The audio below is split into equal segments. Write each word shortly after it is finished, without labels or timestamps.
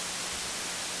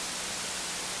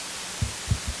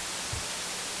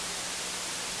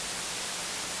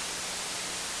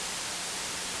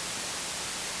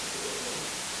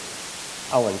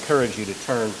I'll encourage you to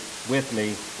turn with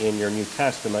me in your New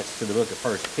Testaments to the book of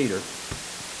 1 Peter.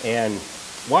 And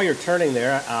while you're turning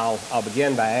there, I'll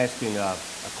begin by asking a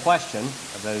question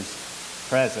of those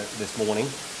present this morning.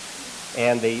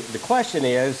 And the question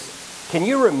is, can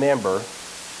you remember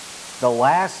the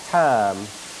last time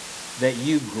that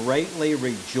you greatly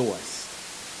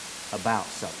rejoiced about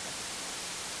something?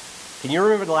 Can you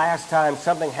remember the last time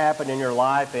something happened in your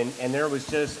life and there was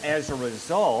just, as a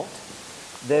result,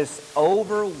 this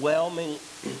overwhelming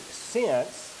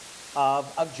sense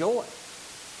of joy?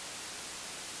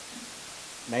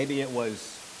 Maybe it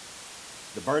was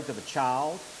the birth of a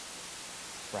child,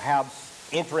 perhaps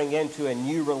entering into a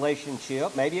new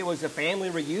relationship. Maybe it was a family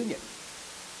reunion,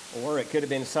 or it could have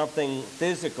been something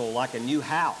physical like a new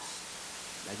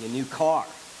house, like a new car.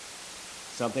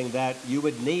 Something that you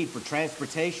would need for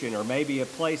transportation, or maybe a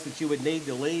place that you would need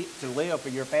to live for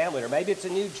your family, or maybe it's a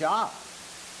new job,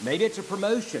 maybe it's a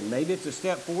promotion, maybe it's a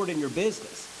step forward in your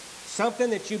business. Something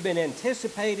that you've been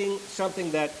anticipating, something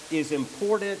that is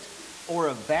important or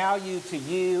of value to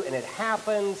you, and it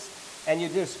happens, and you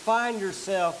just find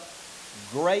yourself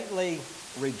greatly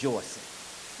rejoicing.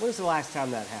 When was the last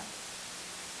time that happened?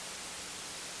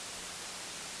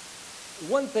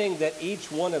 One thing that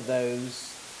each one of those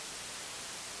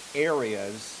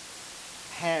areas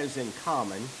has in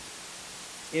common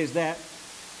is that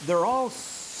they're all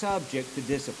subject to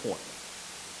disappointment.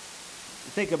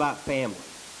 Think about family.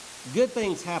 Good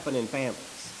things happen in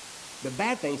families, but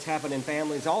bad things happen in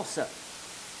families also.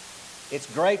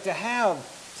 It's great to have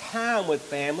time with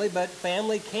family, but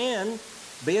family can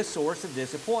be a source of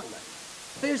disappointment.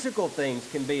 Physical things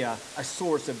can be a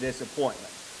source of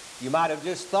disappointment. You might have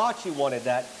just thought you wanted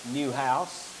that new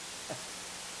house.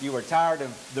 You were tired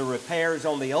of the repairs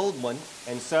on the old one,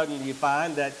 and suddenly you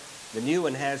find that the new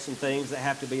one has some things that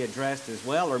have to be addressed as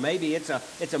well. Or maybe it's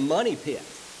a money pit.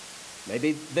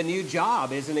 Maybe the new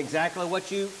job isn't exactly what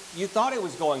you thought it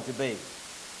was going to be.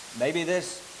 Maybe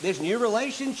this new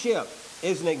relationship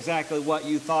isn't exactly what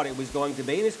you thought it was going to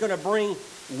be, and it's going to bring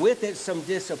with it some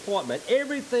disappointment.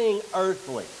 Everything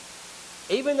earthly,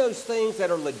 even those things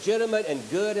that are legitimate and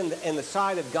good in the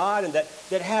sight of God and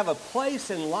that have a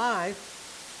place in life,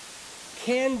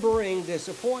 can bring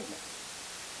disappointment.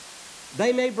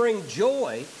 They may bring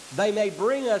joy. They may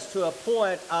bring us to a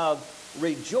point of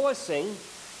rejoicing,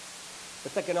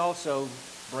 but they can also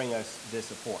bring us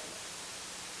disappointment.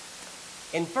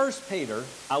 In 1 Peter,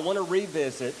 I want to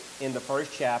revisit in the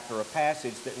first chapter a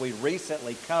passage that we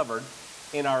recently covered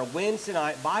in our Wednesday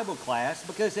night Bible class,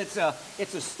 because it's a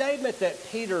statement that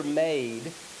Peter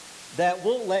made that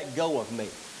won't let go of me.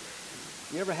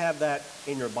 You ever have that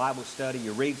in your Bible study?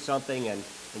 You read something and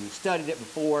you studied it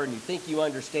before and you think you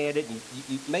understand it, and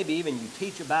you maybe even you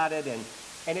teach about it,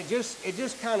 and it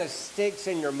just kind of sticks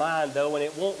in your mind though, and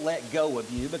it won't let go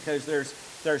of you, because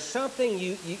there's something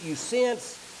you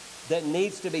sense that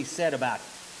needs to be said about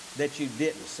it that you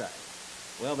didn't say.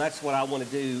 Well, that's what I want to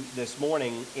do this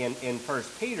morning in 1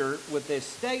 Peter with this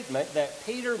statement that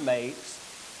Peter makes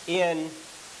in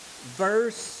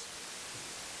verse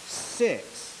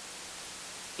 6.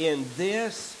 In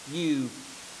this you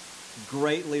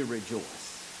greatly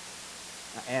rejoice.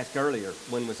 I asked earlier,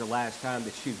 when was the last time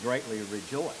that you greatly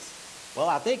rejoiced? Well,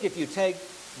 I think if you take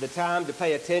the time to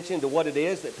pay attention to what it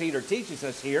is that Peter teaches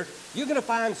us here, you're going to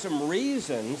find some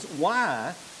reasons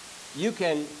why you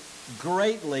can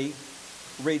greatly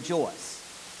rejoice.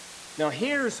 Now,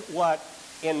 here's what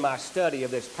in my study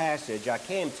of this passage I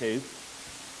came to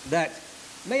that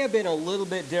may have been a little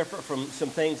bit different from some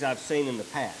things I've seen in the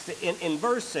past. In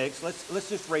verse 6, let's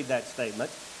just read that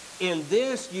statement. In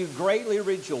this you greatly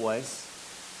rejoice,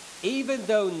 even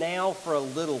though now for a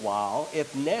little while,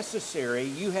 if necessary,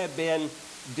 you have been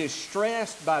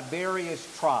distressed by various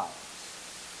trials.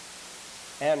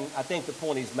 And I think the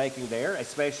point he's making there,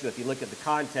 especially if you look at the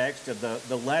context of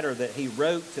the letter that he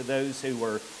wrote to those who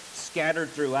were scattered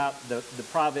throughout the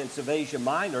province of Asia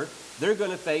Minor, they're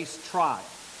going to face trials.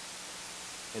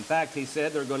 In fact, he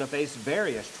said they're going to face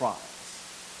various trials.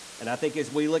 And I think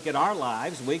as we look at our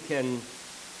lives, we can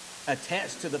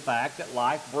attest to the fact that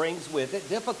life brings with it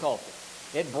difficulty.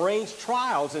 It brings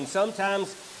trials, and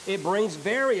sometimes it brings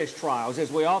various trials. As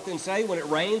we often say, when it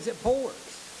rains, it pours.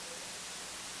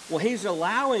 Well, he's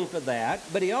allowing for that,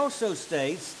 but he also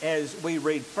states, as we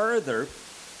read further,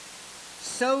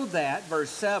 so that,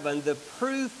 verse 7, the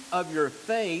proof of your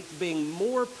faith being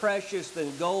more precious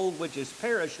than gold which is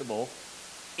perishable,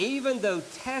 even though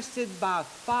tested by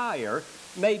fire,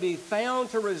 may be found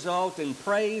to result in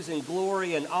praise and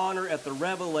glory and honor at the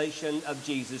revelation of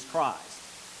Jesus Christ.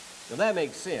 Now that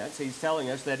makes sense. He's telling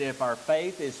us that if our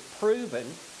faith is proven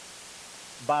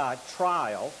by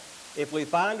trial, If we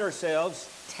find ourselves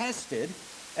tested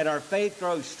and our faith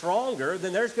grows stronger,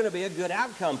 then there's going to be a good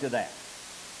outcome to that.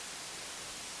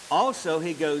 Also,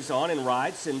 he goes on and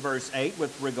writes in verse 8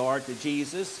 with regard to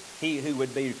Jesus, he who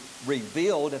would be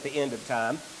revealed at the end of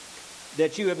time,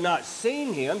 that you have not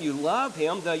seen him, you love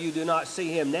him, though you do not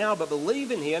see him now, but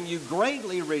believe in him, you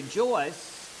greatly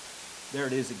rejoice, there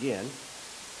it is again,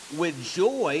 with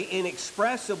joy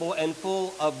inexpressible and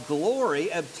full of glory,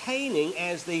 obtaining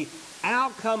as the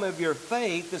outcome of your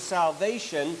faith the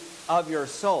salvation of your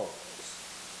souls.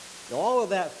 Now, all of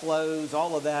that flows,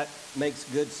 all of that makes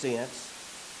good sense.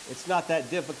 It's not that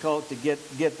difficult to get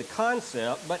the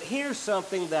concept, but here's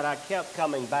something that I kept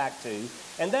coming back to,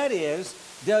 and that is,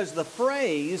 does the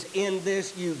phrase, in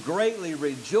this you greatly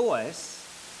rejoice,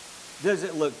 does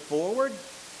it look forward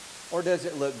or does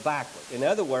it look backward? In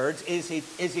other words, is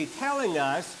he telling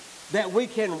us that we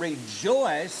can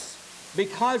rejoice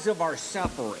because of our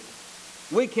suffering?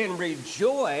 We can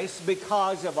rejoice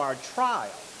because of our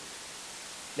trial.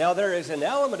 Now, there is an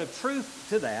element of truth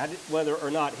to that, whether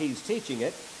or not he's teaching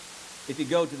it. If you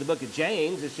go to the book of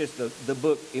James, it's just the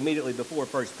book immediately before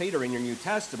 1 Peter in your New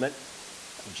Testament.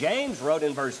 James wrote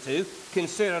in verse 2,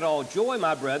 "Consider it all joy,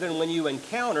 my brethren, when you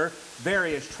encounter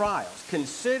various trials."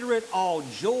 Consider it all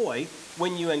joy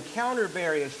when you encounter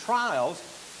various trials,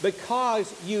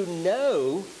 because you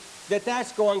know that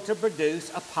that's going to produce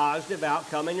a positive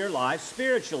outcome in your life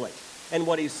spiritually. And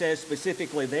what he says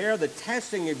specifically there, the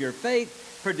testing of your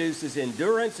faith produces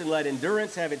endurance, and let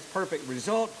endurance have its perfect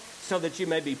result, so that you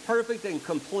may be perfect and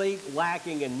complete,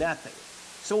 lacking in nothing.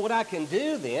 So what I can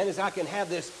do then is I can have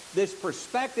this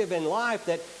perspective in life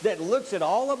that looks at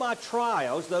all of my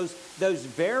trials, those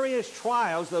various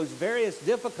trials, those various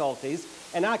difficulties,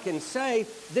 and I can say,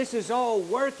 this is all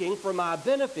working for my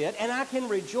benefit, and I can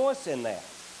rejoice in that.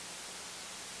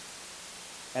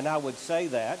 And I would say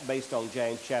that based on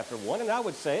James chapter 1, and I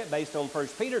would say it based on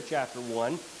 1 Peter chapter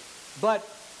 1, but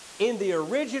in the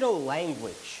original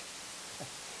language.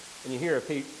 When you hear a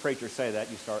preacher say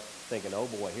that, you start thinking, oh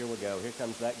boy, here we go, here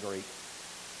comes that Greek.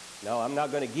 No, I'm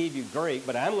not going to give you Greek,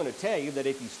 but I'm going to tell you that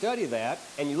if you study that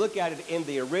and you look at it in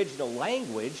the original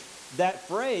language, that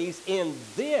phrase, "in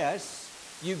this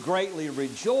you greatly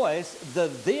rejoice," the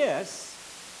 "this"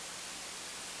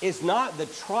 is not the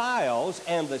trials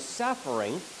and the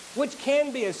suffering, which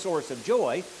can be a source of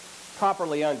joy,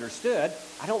 properly understood.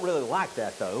 I don't really like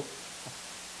that, though,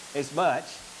 as much.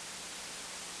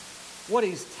 What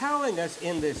he's telling us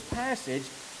in this passage,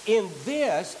 in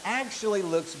this, actually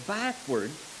looks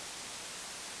backward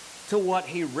to what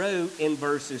he wrote in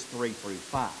verses 3 through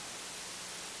 5.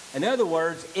 In other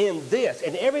words, in this,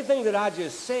 in everything that I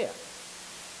just said,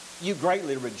 you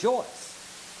greatly rejoice.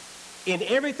 In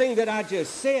everything that I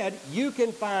just said, you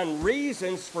can find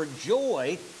reasons for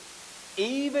joy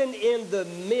even in the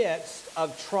midst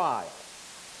of trial.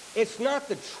 It's not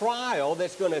the trial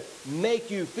that's going to make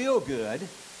you feel good.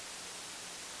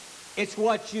 It's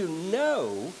what you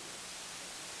know.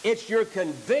 It's your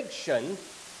conviction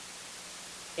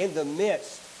in the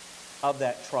midst of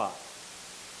that trial.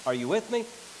 Are you with me?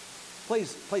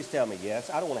 Please tell me yes.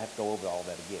 I don't want to have to go over all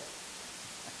that again.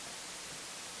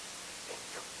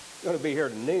 You're going to be here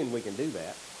to noon, we can do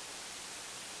that.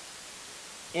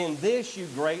 In this you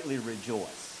greatly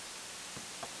rejoice.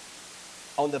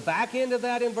 On the back end of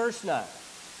that in verse 9,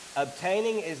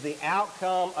 obtaining is the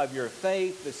outcome of your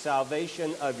faith, the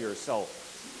salvation of your soul.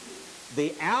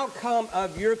 The outcome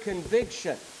of your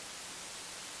conviction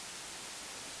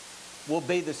will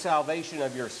be the salvation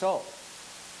of your soul.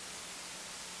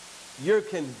 Your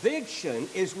conviction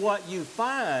is what you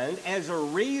find as a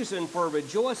reason for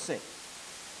rejoicing.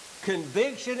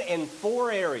 Conviction in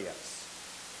 4 areas.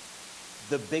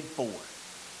 The big 4.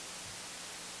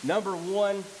 Number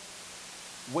 1,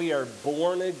 we are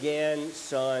born again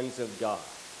sons of God.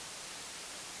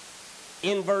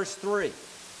 In verse 3,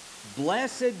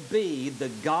 blessed be the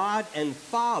God and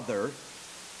Father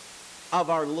of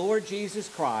our Lord Jesus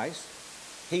Christ.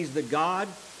 He's the God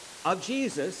of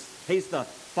Jesus. He's the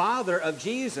Father of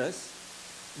Jesus,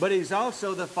 but he's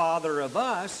also the Father of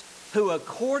us, who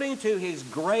according to his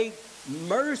great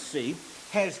mercy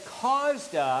has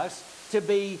caused us to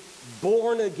be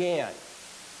born again.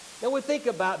 Now we think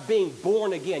about being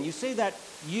born again. You see that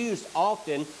used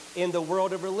often in the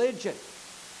world of religion.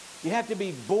 You have to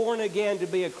be born again to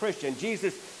be a Christian.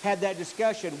 Jesus had that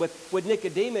discussion with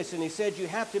Nicodemus, and he said you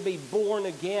have to be born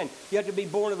again. You have to be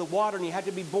born of the water, and you have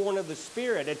to be born of the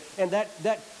Spirit. And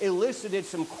that elicited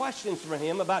some questions from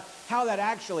him about how that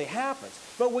actually happens.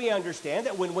 But we understand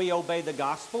that when we obey the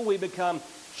gospel, we become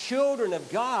children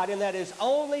of God, and that is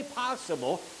only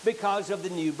possible because of the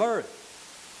new birth.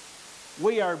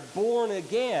 We are born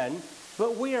again,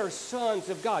 but we are sons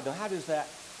of God. Now, how does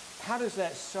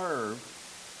that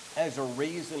serve as a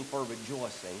reason for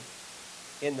rejoicing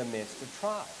in the midst of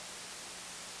trial?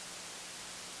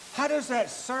 How does that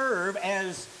serve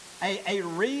as a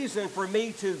reason for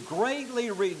me to greatly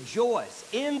rejoice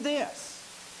in this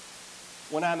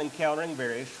when I'm encountering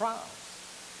various trials?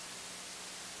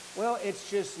 Well, it's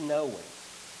just knowing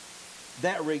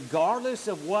that regardless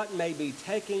of what may be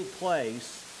taking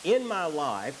place in my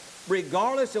life,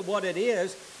 regardless of what it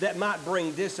is that might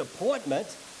bring disappointment,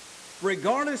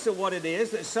 regardless of what it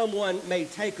is that someone may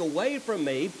take away from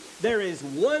me, there is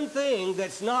one thing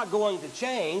that's not going to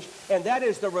change, and that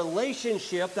is the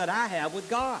relationship that I have with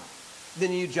God. The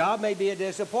new job may be a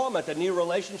disappointment. The new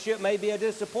relationship may be a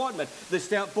disappointment. The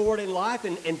step forward in life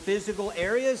in physical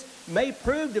areas may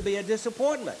prove to be a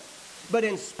disappointment. But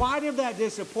in spite of that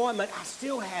disappointment, I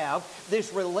still have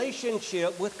this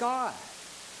relationship with God.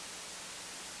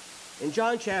 In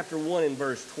John chapter 1 and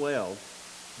verse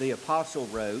 12, the apostle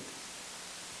wrote,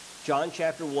 John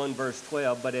chapter 1 verse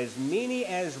 12, but as many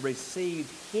as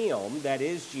received him, that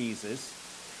is Jesus,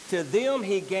 to them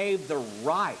he gave the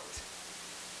right.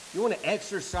 You want to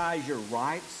exercise your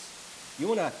rights? You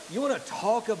want to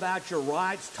talk about your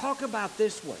rights? Talk about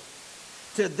this one.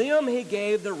 To them he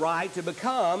gave the right to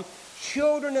become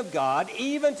children of God,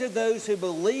 even to those who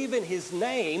believe in his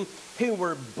name, who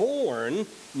were born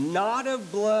not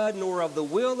of blood, nor of the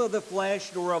will of the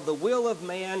flesh, nor of the will of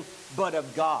man, but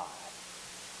of God.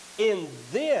 In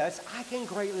this, I can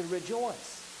greatly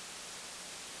rejoice.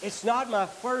 It's not my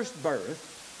first birth.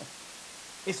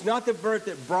 It's not the birth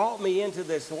that brought me into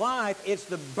this life. It's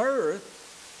the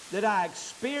birth that I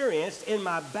experienced in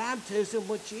my baptism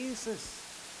with Jesus.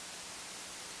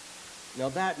 Now,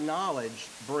 that knowledge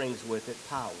brings with it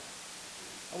power.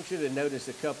 I want you to notice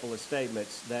a couple of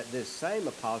statements that this same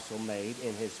apostle made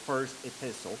in his first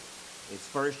epistle.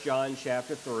 It's 1 John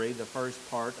chapter 3, the first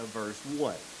part of verse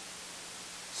 1.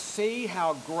 See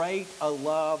how great a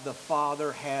love the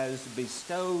Father has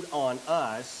bestowed on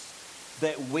us,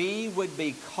 that we would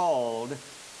be called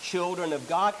children of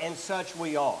God, and such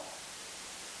we are.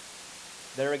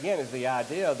 There again is the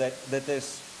idea that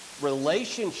this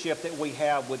relationship that we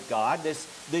have with God,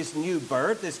 this new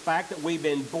birth, this fact that we've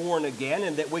been born again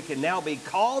and that we can now be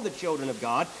called the children of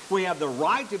God, we have the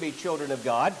right to be children of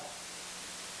God,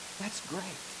 that's great.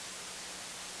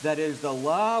 That is, the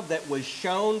love that was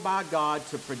shown by God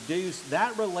to produce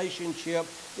that relationship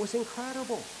was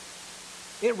incredible.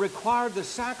 It required the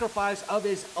sacrifice of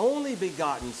his only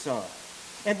begotten Son.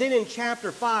 And then in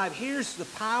chapter 5, here's the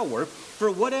power. For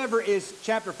whatever is,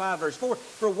 chapter 5, verse 4,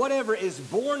 for whatever is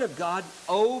born of God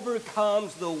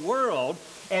overcomes the world.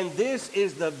 And this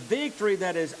is the victory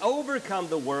that has overcome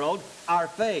the world, our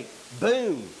faith.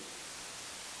 Boom.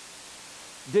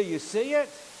 Do you see it?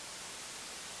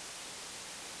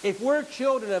 If we're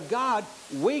children of God,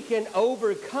 we can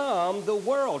overcome the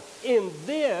world. In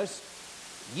this,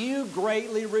 you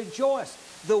greatly rejoice.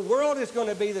 The world is going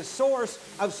to be the source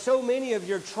of so many of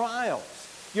your trials,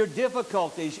 your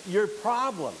difficulties, your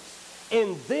problems.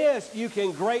 In this, you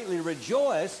can greatly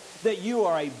rejoice that you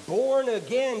are a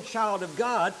born-again child of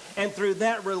God, and through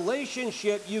that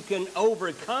relationship, you can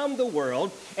overcome the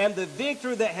world, and the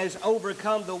victory that has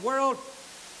overcome the world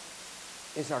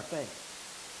is our faith.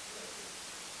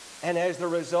 And as the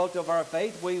result of our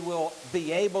faith, we will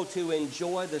be able to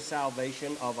enjoy the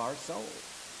salvation of our soul.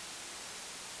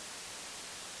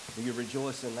 Do you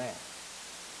rejoice in that?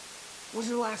 When was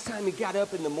the last time you got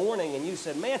up in the morning and you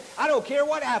said, man, I don't care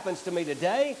what happens to me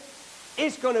today.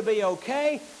 It's going to be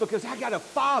okay because I got a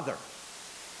Father.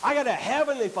 I got a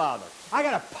heavenly Father. I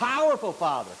got a powerful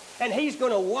Father. And he's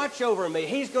going to watch over me.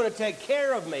 He's going to take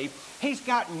care of me. He's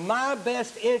got my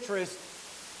best interest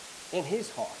in his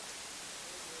heart.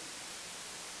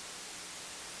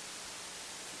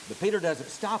 But Peter doesn't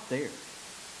stop there.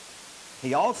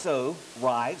 He also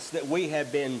writes that we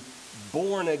have been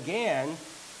born again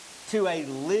to a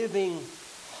living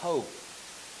hope.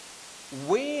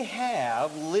 We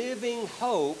have living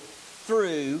hope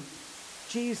through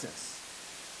Jesus.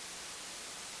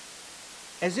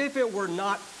 As if it were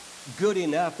not good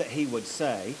enough that he would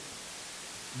say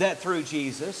that through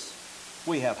Jesus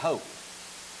we have hope.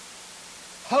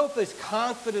 Hope is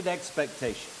confident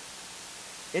expectation.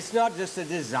 It's not just a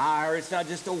desire. It's not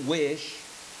just a wish.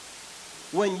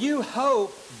 When you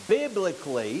hope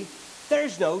biblically,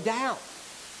 there's no doubt.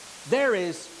 There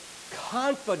is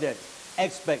confident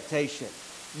expectation.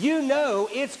 You know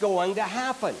it's going to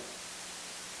happen.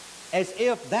 As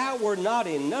if that were not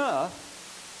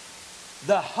enough,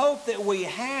 the hope that we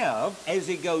have, as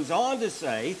he goes on to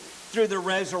say, through the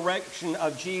resurrection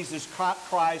of Jesus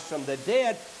Christ from the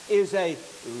dead is a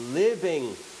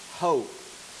living hope.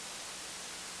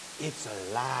 It's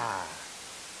alive.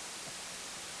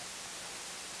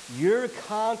 Your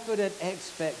confident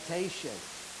expectation,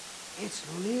 it's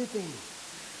living.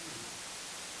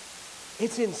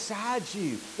 It's inside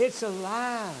you. It's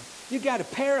alive. You got a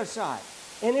parasite,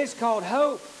 and it's called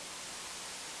hope.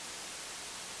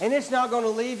 And it's not going to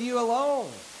leave you alone.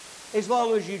 As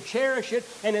long as you cherish it,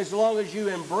 and as long as you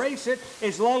embrace it,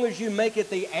 as long as you make it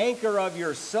the anchor of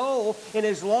your soul, and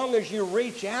as long as you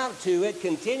reach out to it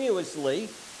continuously.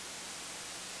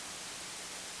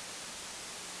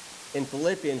 In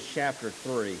Philippians chapter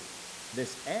 3,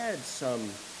 this adds some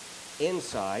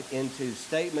insight into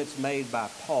statements made by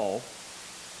Paul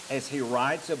as he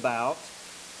writes about,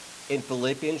 in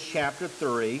Philippians chapter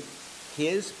 3,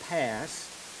 his past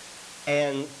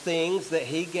and things that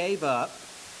he gave up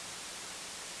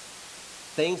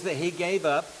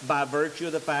by virtue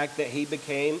of the fact that he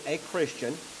became a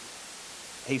Christian.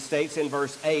 He states in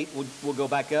verse 8, we'll go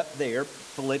back up there,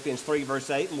 Philippians 3 verse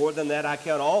 8, more than that I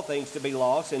count all things to be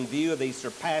lost in view of the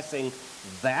surpassing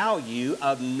value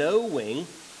of knowing,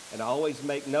 and I always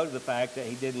make note of the fact that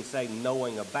he didn't say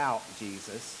knowing about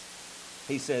Jesus.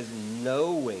 He says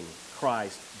knowing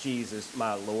Christ Jesus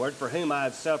my Lord, for whom I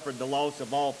have suffered the loss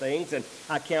of all things, and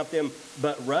I count them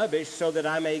but rubbish, so that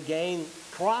I may gain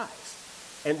Christ.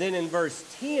 And then in verse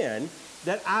 10,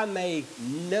 that I may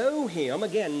know him,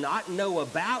 again, not know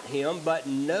about him, but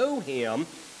know him,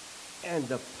 and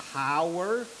the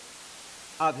power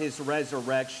of his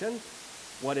resurrection.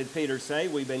 What did Peter say?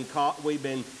 We've been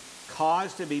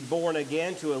caused to be born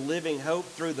again to a living hope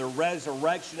through the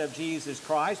resurrection of Jesus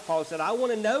Christ. Paul said, I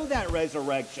want to know that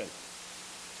resurrection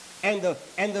and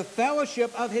the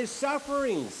fellowship of his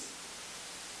sufferings,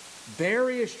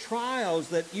 various trials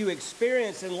that you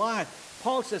experience in life.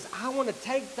 Paul says, I want to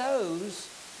take those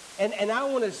and I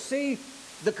want to see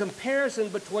the comparison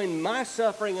between my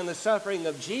suffering and the suffering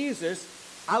of Jesus.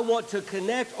 I want to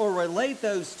connect or relate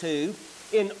those two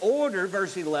in order,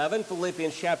 verse 11,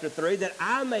 Philippians chapter 3, that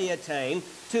I may attain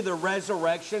to the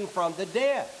resurrection from the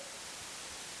dead.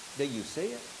 Do you see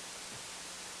it?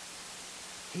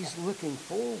 He's looking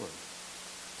forward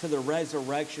to the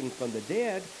resurrection from the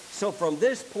dead. So from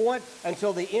this point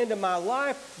until the end of my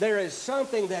life, there is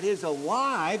something that is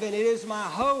alive, and it is my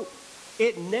hope.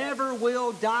 It never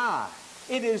will die.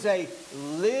 It is a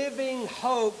living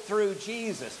hope through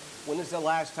Jesus. When is the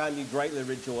last time you greatly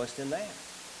rejoiced in that?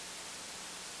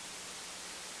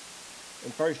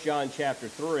 In 1 John chapter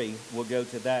 3, we'll go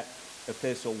to that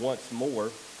epistle once more.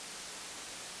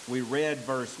 We read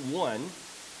verse 1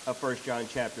 of 1 John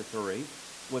chapter 3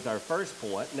 with our first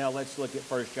point. Now let's look at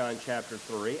 1 John chapter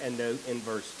 3 and note in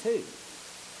verse 2.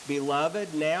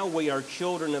 Beloved, now we are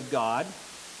children of God.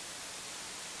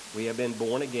 We have been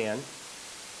born again,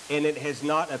 and it has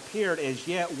not appeared as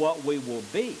yet what we will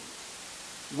be.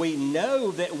 We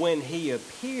know that when he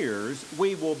appears,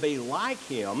 we will be like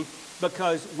him,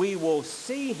 because we will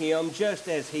see him just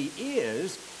as he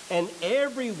is, and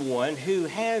everyone who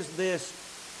has this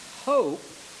hope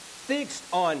fixed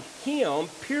on him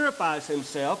purifies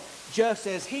himself just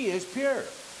as he is pure.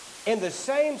 In the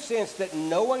same sense that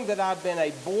knowing that I've been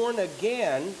a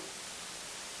born-again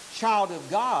child of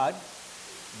God,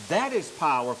 that is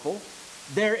powerful.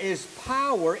 There is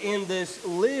power in this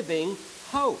living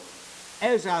hope.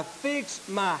 As I fix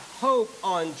my hope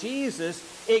on Jesus,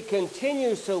 it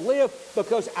continues to live,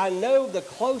 because I know the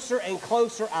closer and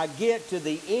closer I get to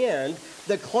the end,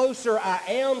 the closer I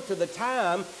am to the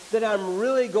time that I'm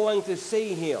really going to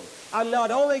see him. I'm not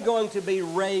only going to be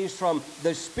raised from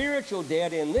the spiritual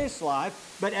dead in this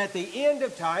life, but at the end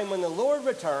of time, when the Lord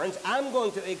returns, I'm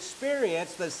going to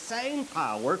experience the same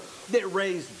power that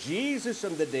raised Jesus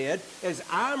from the dead as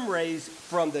I'm raised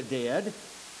from the dead,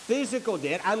 physical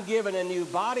dead. I'm given a new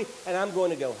body, and I'm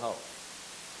going to go home.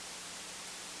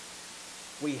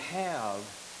 We have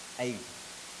a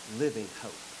living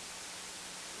hope.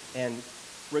 And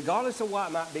regardless of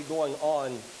what might be going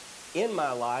on in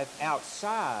my life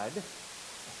outside,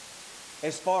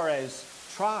 as far as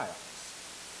trials,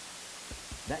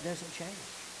 that doesn't change.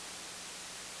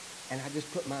 And I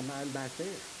just put my mind back there,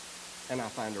 and I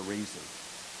find a reason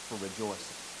for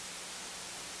rejoicing.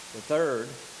 The third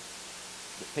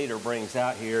that Peter brings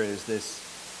out here is this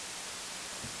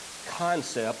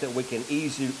concept that we can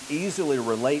easily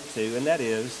relate to, and that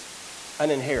is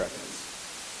an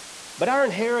inheritance. But our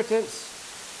inheritance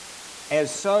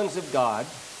as sons of God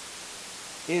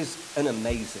is an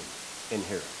amazing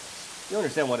inheritance. You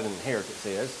understand what an inheritance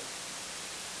is?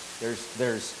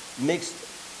 There's mixed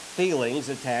feelings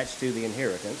attached to the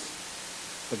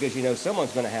inheritance. Because you know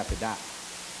someone's going to have to die.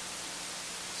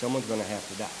 Someone's going to have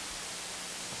to die.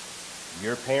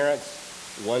 Your parents,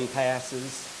 one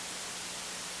passes.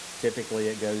 Typically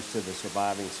it goes to the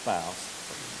surviving spouse.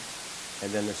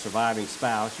 And then the surviving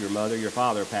spouse, your mother, your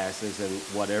father passes, and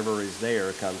whatever is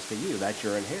there comes to you. That's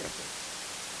your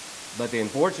inheritance. But the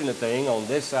unfortunate thing on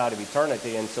this side of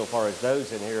eternity, insofar as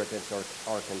those inheritances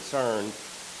are concerned,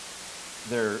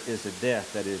 there is a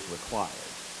death that is required.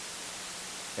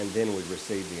 And then we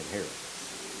receive the inheritance.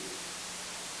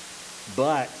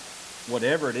 But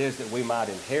whatever it is that we might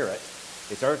inherit,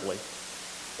 it's earthly,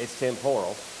 it's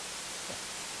temporal,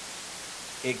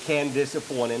 it can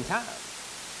disappoint in time.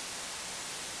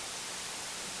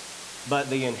 But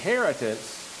the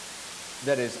inheritance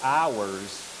that is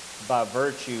ours by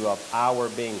virtue of our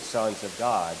being sons of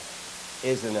God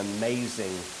is an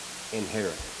amazing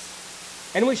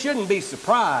inheritance. And we shouldn't be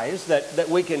surprised that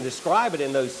we can describe it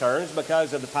in those terms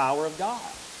because of the power of God.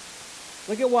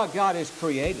 Look at what God has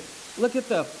created. Look at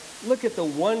the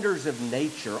wonders of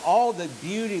nature, all the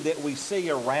beauty that we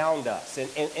see around us and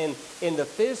in the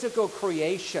physical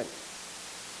creation.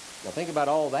 Now think about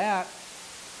all that.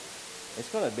 It's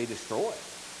going to be destroyed.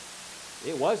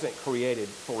 It wasn't created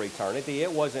for eternity.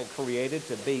 It wasn't created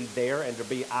to be there and to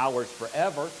be ours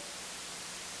forever.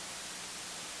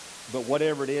 But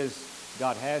whatever it is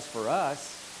God has for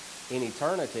us in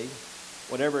eternity,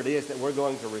 whatever it is that we're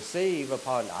going to receive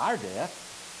upon our death,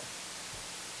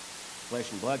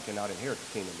 flesh and blood cannot inherit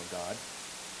the kingdom of God.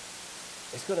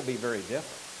 It's going to be very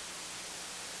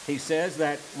different. He says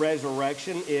that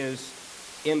resurrection is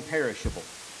imperishable.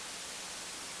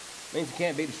 It means it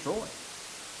can't be destroyed.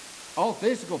 All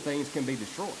physical things can be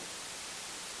destroyed.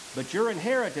 But your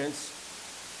inheritance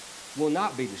will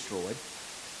not be destroyed.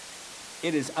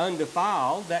 It is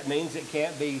undefiled. That means it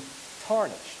can't be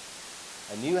tarnished.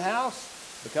 A new house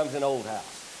becomes an old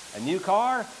house. A new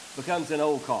car becomes an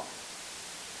old car.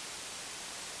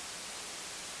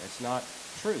 That's not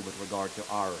true with regard to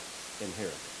our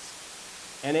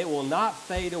inheritance. And it will not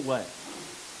fade away.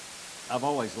 I've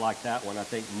always liked that one, I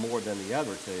think, more than the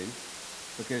other two,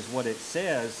 because what it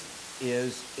says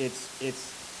is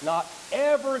it's not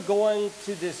ever going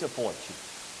to disappoint you.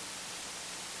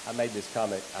 I made this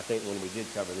comment, I think, when we did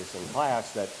cover this in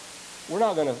class, that we're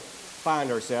not going to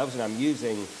find ourselves, and I'm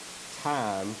using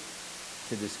time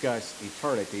to discuss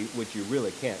eternity, which you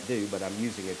really can't do, but I'm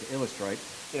using it to illustrate.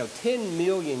 10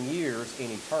 million years in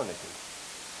eternity.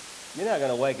 You're not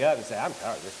going to wake up and say, I'm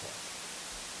tired of this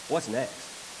place. What's next?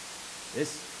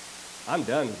 I'm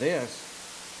done with this.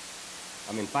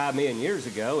 5 million years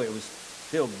ago, it was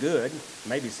still good,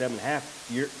 maybe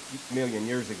 7.5 million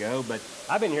years ago, but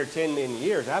I've been here 10 million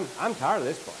years. I'm tired of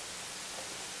this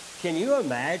place. Can you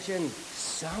imagine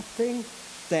something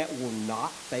that will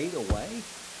not fade away?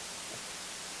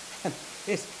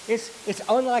 It's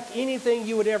unlike anything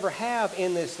you would ever have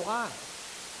in this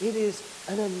life. It is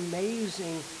an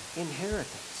amazing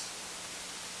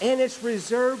inheritance. And it's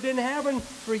reserved in heaven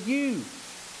for you.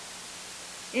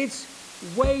 It's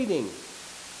waiting.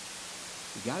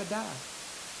 You got to die.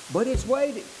 But it's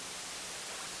waiting.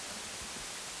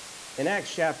 In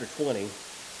Acts chapter 20,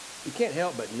 you can't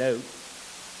help but note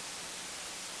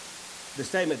the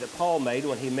statement that Paul made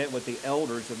when he met with the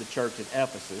elders of the church at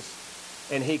Ephesus,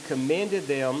 and he commended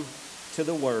them to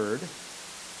the word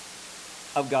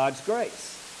of God's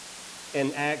grace.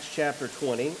 In Acts chapter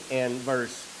 20 and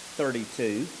verse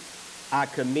 32, I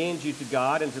commend you to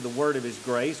God and to the word of his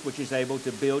grace, which is able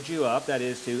to build you up, that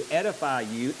is, to edify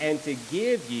you and to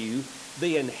give you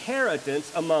the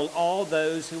inheritance among all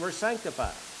those who are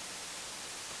sanctified.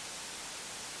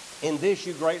 In this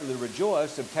you greatly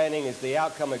rejoice, obtaining as the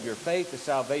outcome of your faith the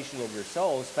salvation of your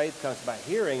souls. Faith comes by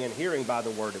hearing, and hearing by the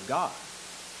word of God.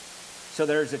 So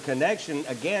there's a connection,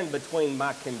 again, between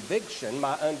my conviction,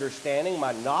 my understanding,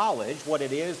 my knowledge, what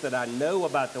it is that I know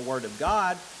about the word of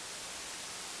God,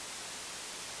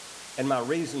 and my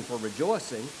reason for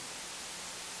rejoicing,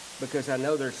 because I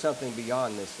know there's something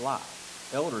beyond this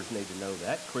life. Elders need to know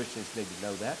that. Christians need to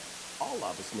know that. All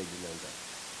of us need to know that.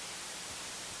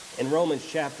 In Romans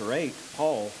chapter 8,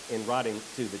 Paul, in writing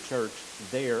to the church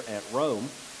there at Rome,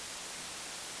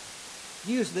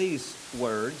 used these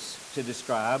words to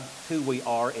describe who we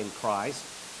are in Christ.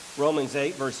 Romans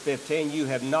 8, verse 15, you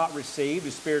have not received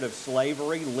a spirit of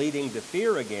slavery leading to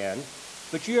fear again,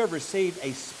 but you have received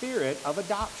a spirit of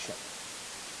adoption.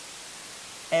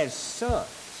 As sons,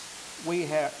 we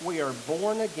are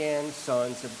born again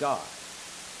sons of God,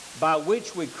 by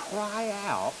which we cry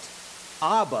out,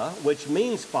 Abba, which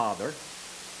means Father,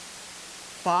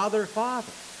 Father,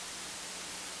 Father.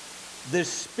 The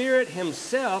Spirit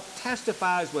himself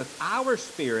testifies with our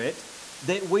spirit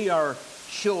that we are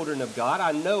children of God.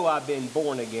 I know I've been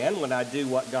born again when I do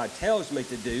what God tells me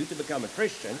to do to become a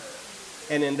Christian.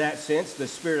 And in that sense, the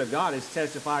Spirit of God is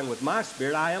testifying with my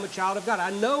spirit, I am a child of God.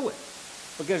 I know it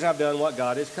because I've done what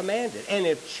God has commanded. And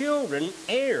if children,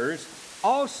 heirs,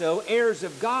 also heirs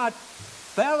of God,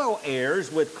 fellow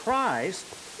heirs with Christ,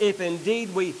 if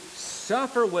indeed we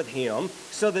suffer with him,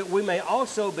 so that we may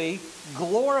also be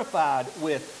glorified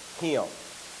with him.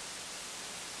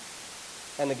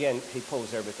 And again, he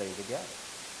pulls everything together.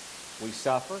 We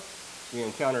suffer, we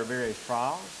encounter various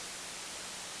trials,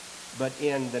 but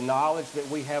in the knowledge that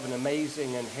we have an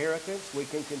amazing inheritance, we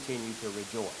can continue to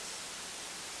rejoice.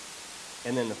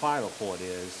 And then the final point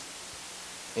is,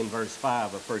 in verse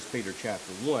 5 of 1 Peter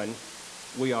chapter 1,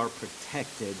 we are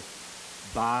protected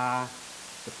by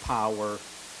the power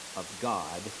of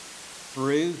God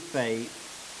through faith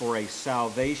for a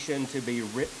salvation to be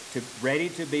ready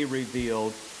to be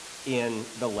revealed in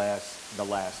the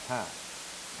last time.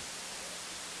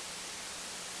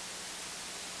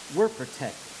 We're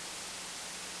protected.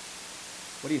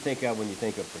 What do you think of when you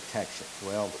think of protection?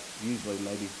 Well, usually,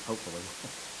 maybe, hopefully,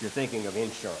 you're thinking of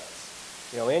insurance.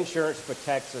 You know, insurance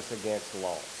protects us against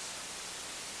loss.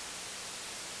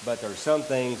 But there are some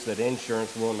things that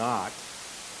insurance will not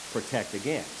protect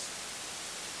against.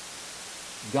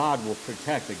 God will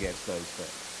protect against those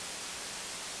things.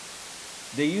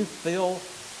 Do you feel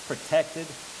protected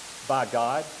by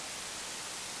God?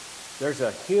 There's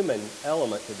a human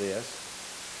element to this.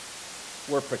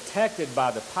 We're protected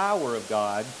by the power of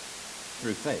God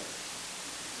through faith.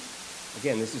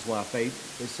 Again, this is why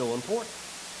faith is so important.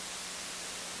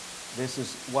 This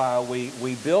is why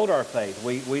we build our faith.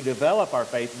 We develop our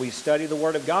faith. We study the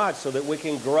Word of God so that we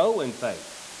can grow in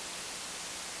faith.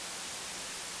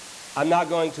 I'm not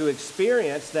going to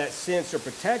experience that sense of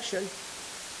protection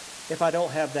if I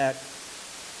don't have that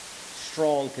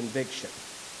strong conviction.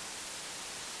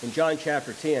 In John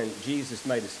chapter 10, Jesus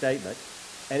made a statement,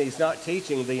 and he's not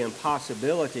teaching the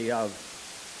impossibility of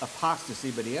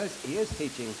apostasy, but he is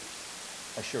teaching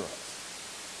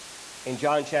assurance. In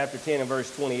John chapter 10 and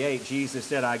verse 28, Jesus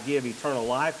said, I give eternal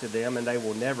life to them, and they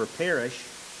will never perish,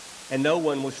 and no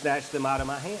one will snatch them out of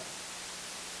my hand.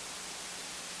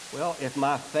 Well, if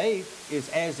my faith is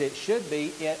as it should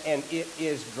be, and it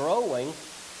is growing,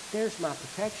 there's my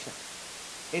protection.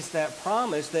 It's that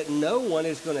promise that no one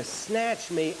is going to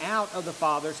snatch me out of the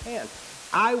Father's hand.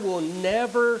 I will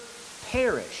never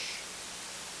perish.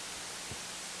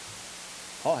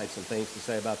 Paul had some things to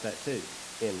say about that too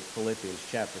in Philippians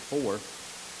chapter 4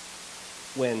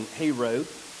 when he wrote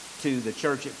to the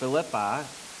church at Philippi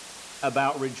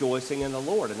about rejoicing in the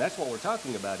Lord. And that's what we're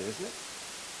talking about, isn't it?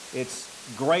 It's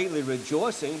greatly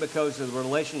rejoicing because of the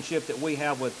relationship that we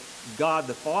have with God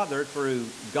the Father through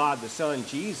God the Son,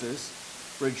 Jesus.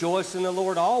 Rejoice in the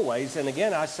Lord always. And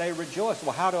again, I say rejoice.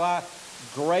 Well, how do I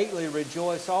greatly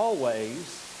rejoice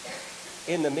always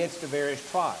in the midst of various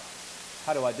trials?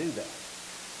 How do I do that?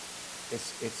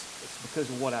 It's because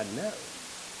of what I know.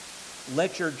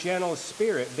 Let your gentle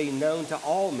spirit be known to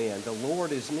all men. The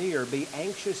Lord is near. Be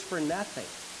anxious for nothing,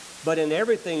 but in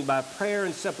everything by prayer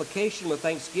and supplication with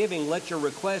thanksgiving, let your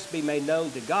requests be made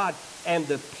known to God, and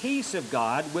the peace of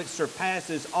God, which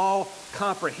surpasses all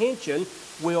comprehension,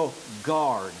 will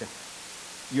guard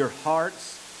your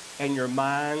hearts and your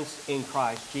minds in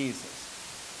Christ Jesus.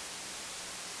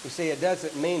 You see, it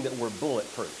doesn't mean that we're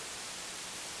bulletproof.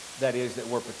 That is, that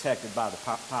we're protected by the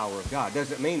power of God. It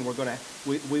doesn't mean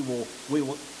we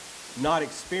will not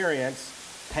experience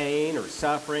pain or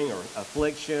suffering or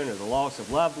affliction or the loss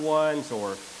of loved ones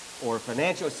or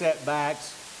financial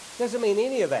setbacks. It doesn't mean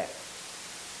any of that.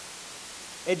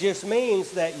 It just means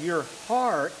that your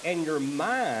heart and your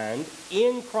mind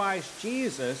in Christ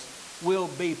Jesus will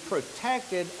be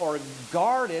protected or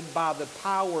guarded by the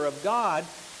power of God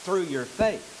through your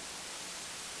faith.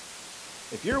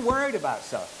 If you're worried about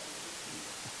something,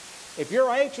 if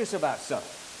you're anxious about something,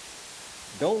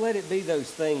 don't let it be those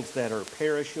things that are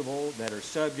perishable, that are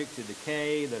subject to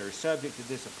decay, that are subject to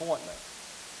disappointment.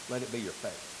 Let it be your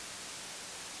faith.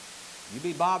 You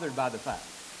be bothered by the fact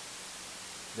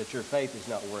that your faith is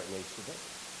not where it needs to be,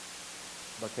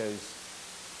 because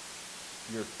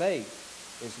your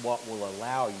faith is what will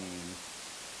allow you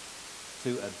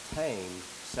to obtain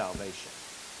salvation.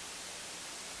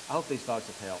 I hope these thoughts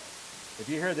have helped. If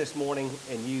you're here this morning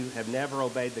and you have never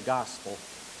obeyed the gospel,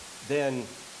 then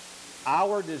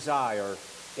our desire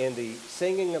in the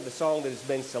singing of the song that has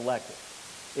been selected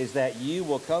is that you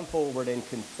will come forward and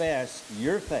confess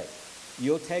your faith.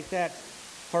 You'll take that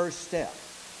first step.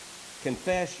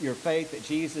 Confess your faith that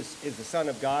Jesus is the Son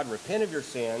of God, repent of your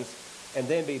sins, and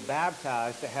then be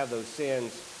baptized to have those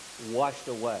sins washed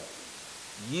away.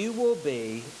 You will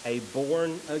be a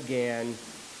born-again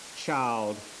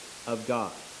child of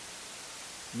God.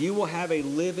 You will have a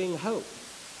living hope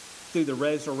through the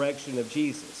resurrection of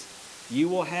Jesus. You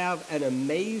will have an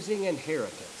amazing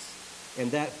inheritance,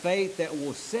 and that faith that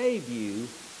will save you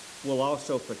will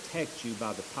also protect you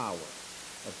by the power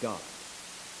of God.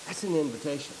 That's an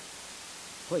invitation.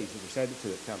 Please, if you're subject to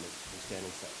it, come and stand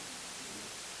and say.